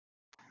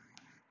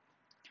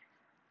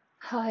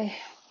Hi.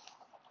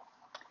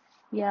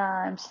 Yeah,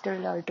 I'm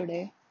still dull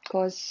today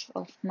because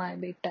of my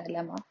big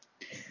dilemma,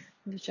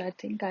 which I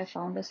think I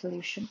found a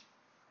solution.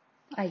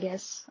 I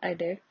guess I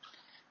did.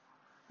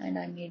 And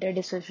I made a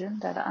decision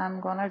that I'm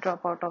gonna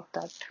drop out of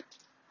that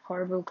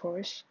horrible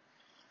course,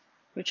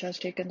 which has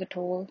taken the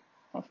toll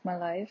of my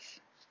life.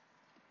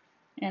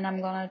 And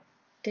I'm gonna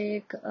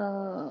take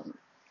a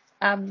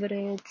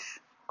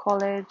average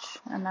college,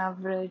 an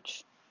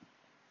average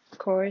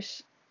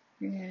course.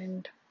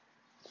 And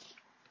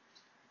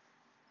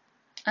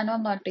I know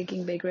I'm not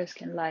taking big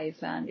risk in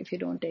life. And if you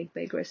don't take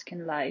big risk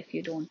in life,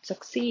 you don't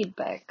succeed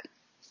back.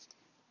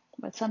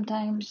 But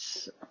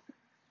sometimes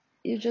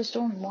you just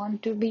don't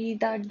want to be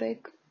that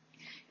big.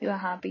 You're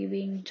happy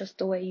being just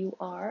the way you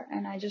are,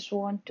 and I just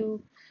want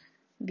to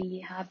be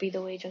happy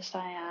the way just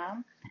I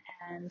am.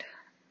 And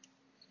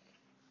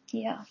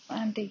yeah,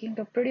 I'm taking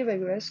a pretty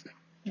big risk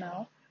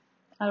now.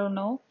 I don't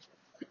know,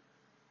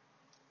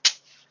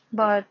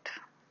 but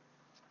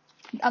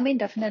I mean,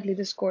 definitely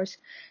this course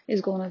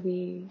is gonna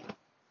be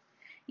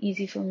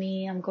easy for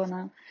me. I'm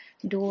gonna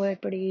do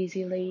it pretty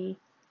easily,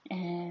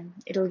 and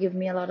it'll give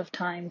me a lot of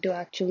time to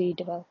actually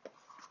develop,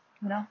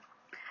 you know,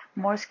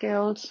 more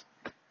skills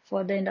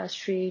for the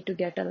industry to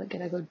get a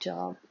good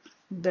job,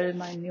 build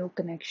my new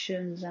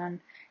connections,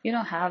 and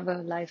have a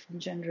life in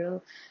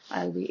general.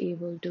 I'll be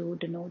able to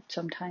denote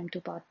some time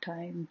to part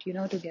time,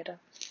 to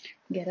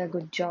get a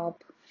good job,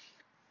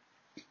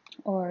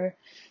 or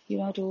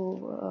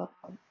to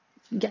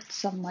get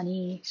some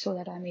money so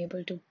that I'm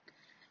able to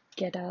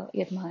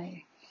get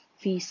my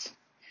fees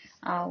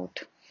out.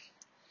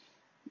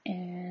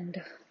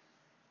 And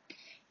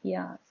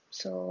yeah,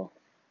 so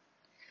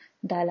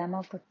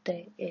dilemma for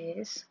today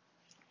is,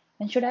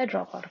 when should I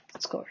drop out of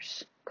this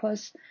course?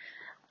 Because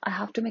I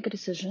have to make a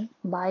decision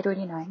by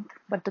 29th.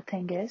 But the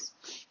thing is,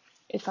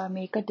 if I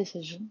make a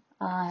decision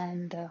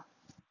and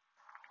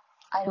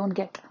I don't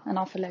get an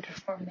offer letter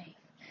for me,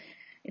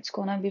 it's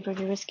gonna be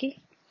pretty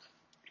risky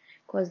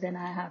because then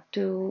I have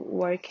to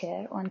work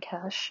here on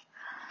cash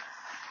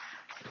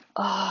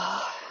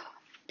uh,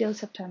 till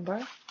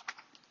September,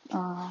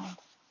 uh,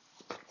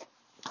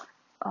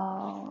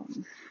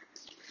 um,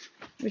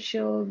 which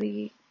will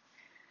be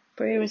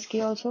pretty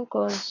risky also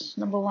because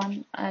number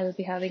one, I'll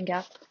be having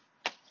gap,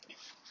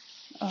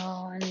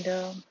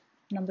 and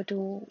number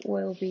two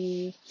will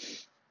be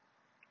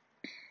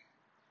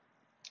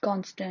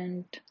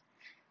constant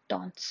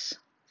taunts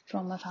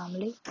from my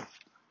family,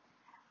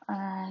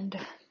 and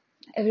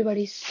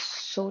everybody's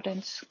so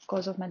tense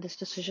because of my this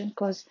decision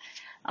because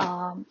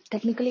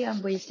technically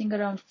I'm wasting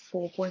around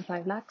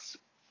 4.5 lakhs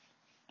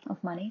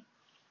of money,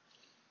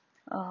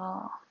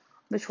 uh,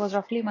 which was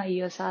roughly my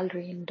year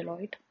salary in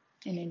Deloitte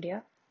in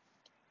India.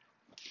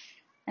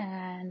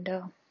 And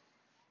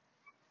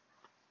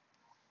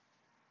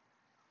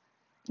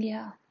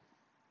yeah,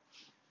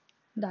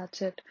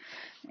 that's it.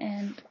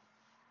 And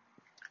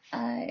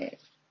I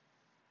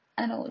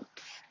I know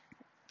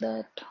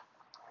that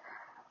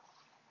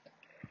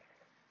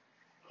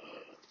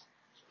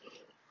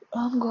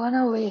I'm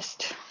gonna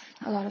waste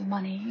a lot of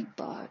money,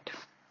 but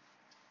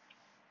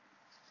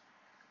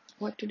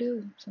what to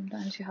do?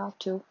 Sometimes you have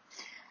to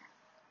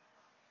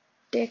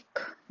take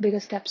bigger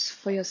steps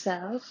for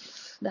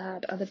yourself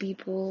that other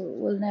people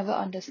will never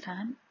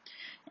understand.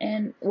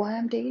 And why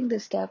I'm taking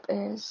this step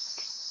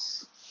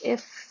is,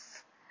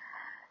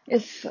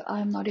 if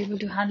I'm not able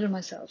to handle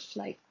myself,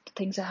 like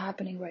things are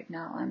happening right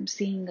now, I'm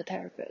seeing a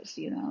therapist,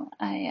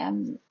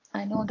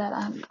 I know that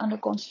I'm under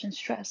constant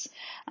stress,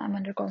 I'm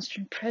under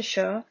constant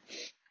pressure,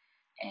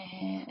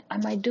 and I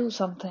might do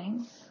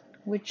something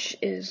which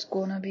is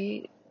gonna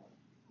be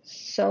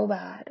so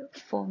bad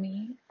for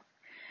me,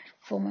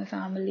 for my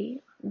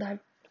family, that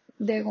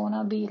they're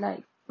gonna be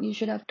like, you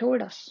should have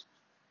told us.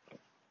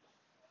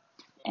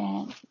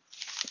 And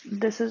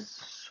this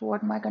is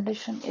what my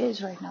condition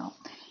is right now.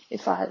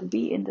 If I'll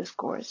be in this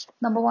course,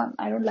 number one,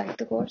 I don't like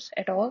the course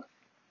at all,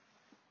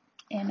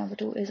 and number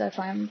two is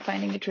I'm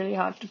finding it really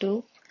hard to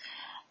do.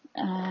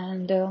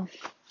 And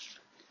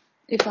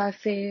if I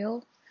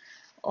fail,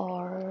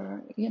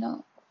 or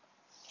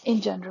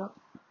in general,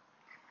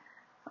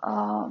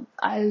 I'll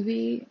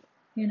be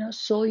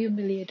so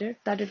humiliated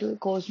that it will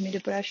cause me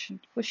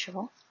depression for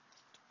sure.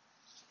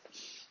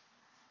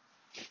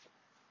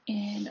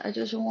 And I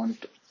just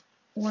want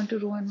to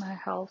ruin my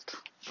health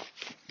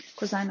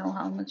because I know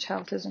how much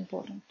health is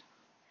important,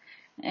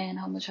 and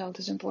how much health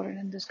is important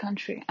in this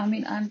country. I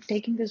mean, I'm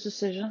taking this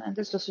decision, and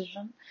this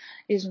decision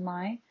is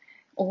my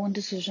own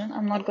decision.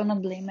 I'm not gonna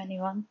blame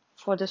anyone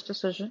for this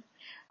decision.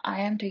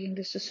 I am taking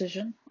this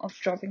decision of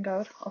dropping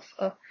out of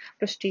a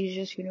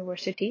prestigious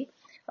university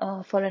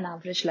for an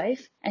average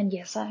life, and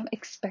yes, I am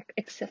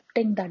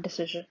accepting that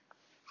decision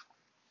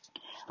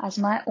as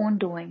my own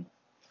doing.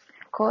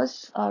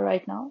 Cause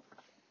right now,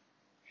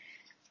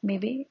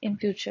 maybe in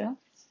future,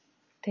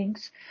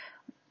 things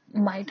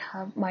might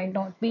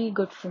not be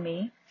good for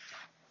me.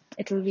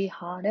 It will be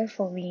harder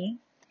for me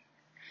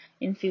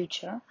in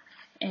future,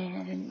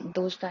 And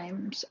those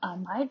times I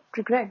might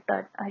regret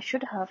that I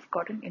should have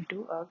gotten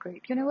into a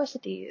great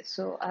university.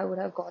 So I would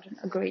have gotten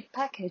a great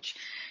package,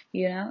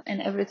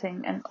 and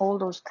everything and all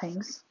those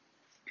things.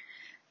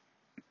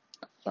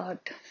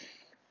 But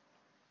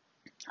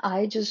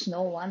I just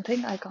know one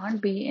thing: I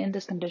can't be in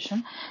this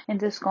condition, in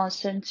this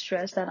constant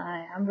stress that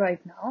I am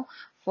right now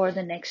for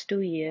the next 2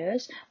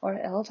 years, or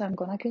else I'm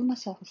gonna kill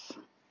myself.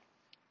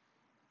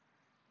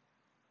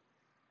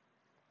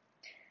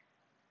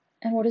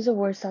 And what is the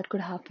worst that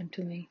could happen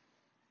to me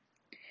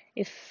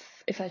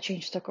if I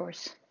change the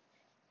course?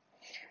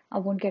 I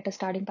won't get a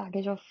starting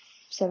package of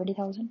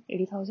 70,000,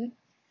 80,000.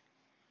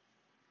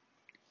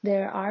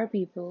 There are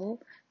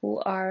people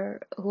who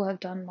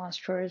have done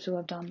masters, who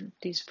have done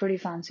these pretty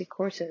fancy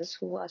courses,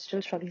 who are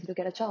still struggling to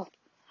get a job.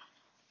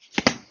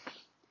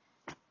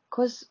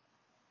 Because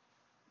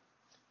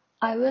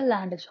I will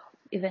land a job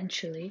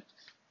eventually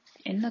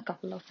in a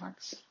couple of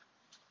months.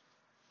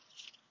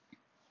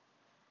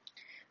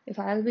 If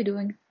I'll be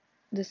doing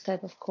this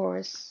type of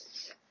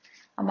course,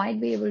 I might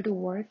be able to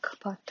work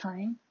part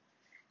time,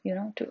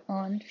 to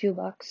earn a few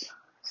bucks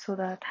so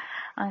that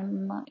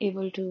I'm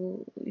able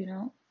to,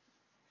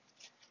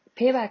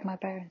 pay back my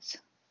parents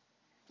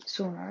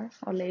sooner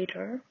or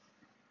later.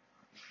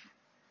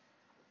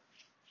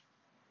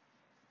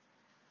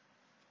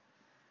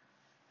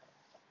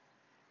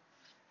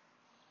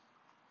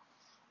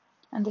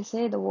 And they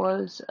say the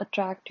worlds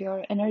attract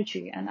your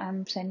energy, and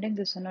I'm sending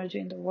this energy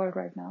in the world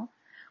right now,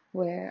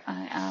 where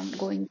I am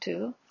going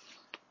to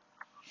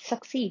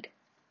succeed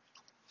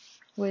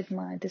with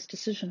my this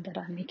decision that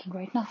I'm making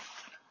right now.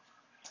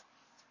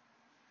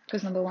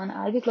 Because number one,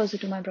 I'll be closer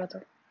to my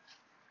brother,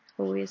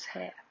 who is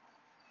here.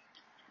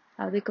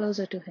 I'll be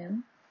closer to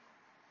him.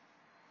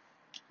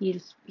 He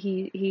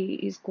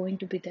is going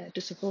to be there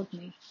to support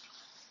me,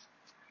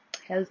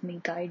 help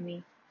me, guide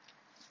me.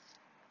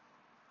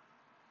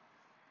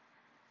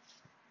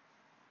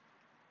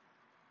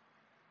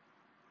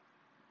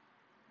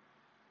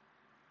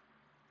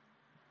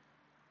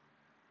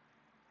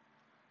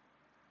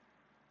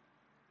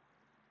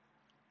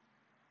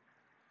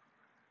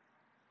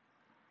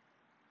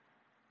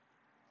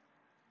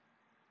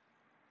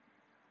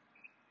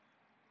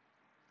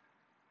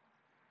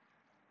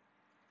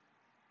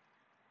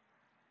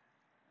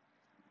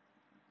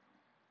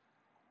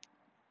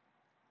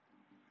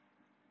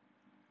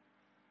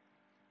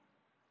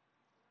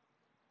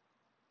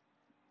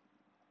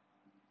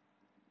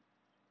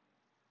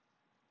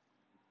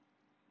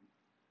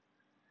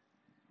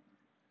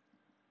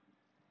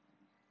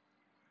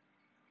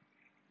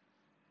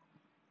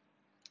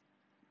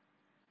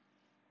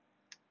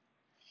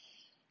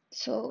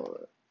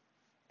 So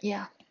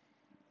yeah,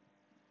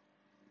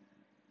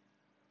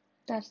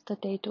 that's the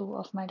day two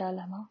of my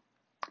dilemma.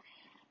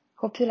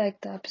 Hope you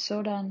liked the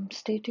episode and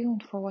stay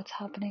tuned for what's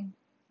happening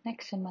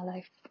next in my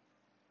life.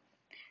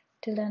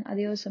 Till then,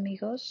 adios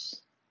amigos.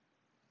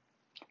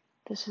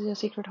 This is your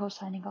secret host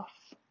signing off.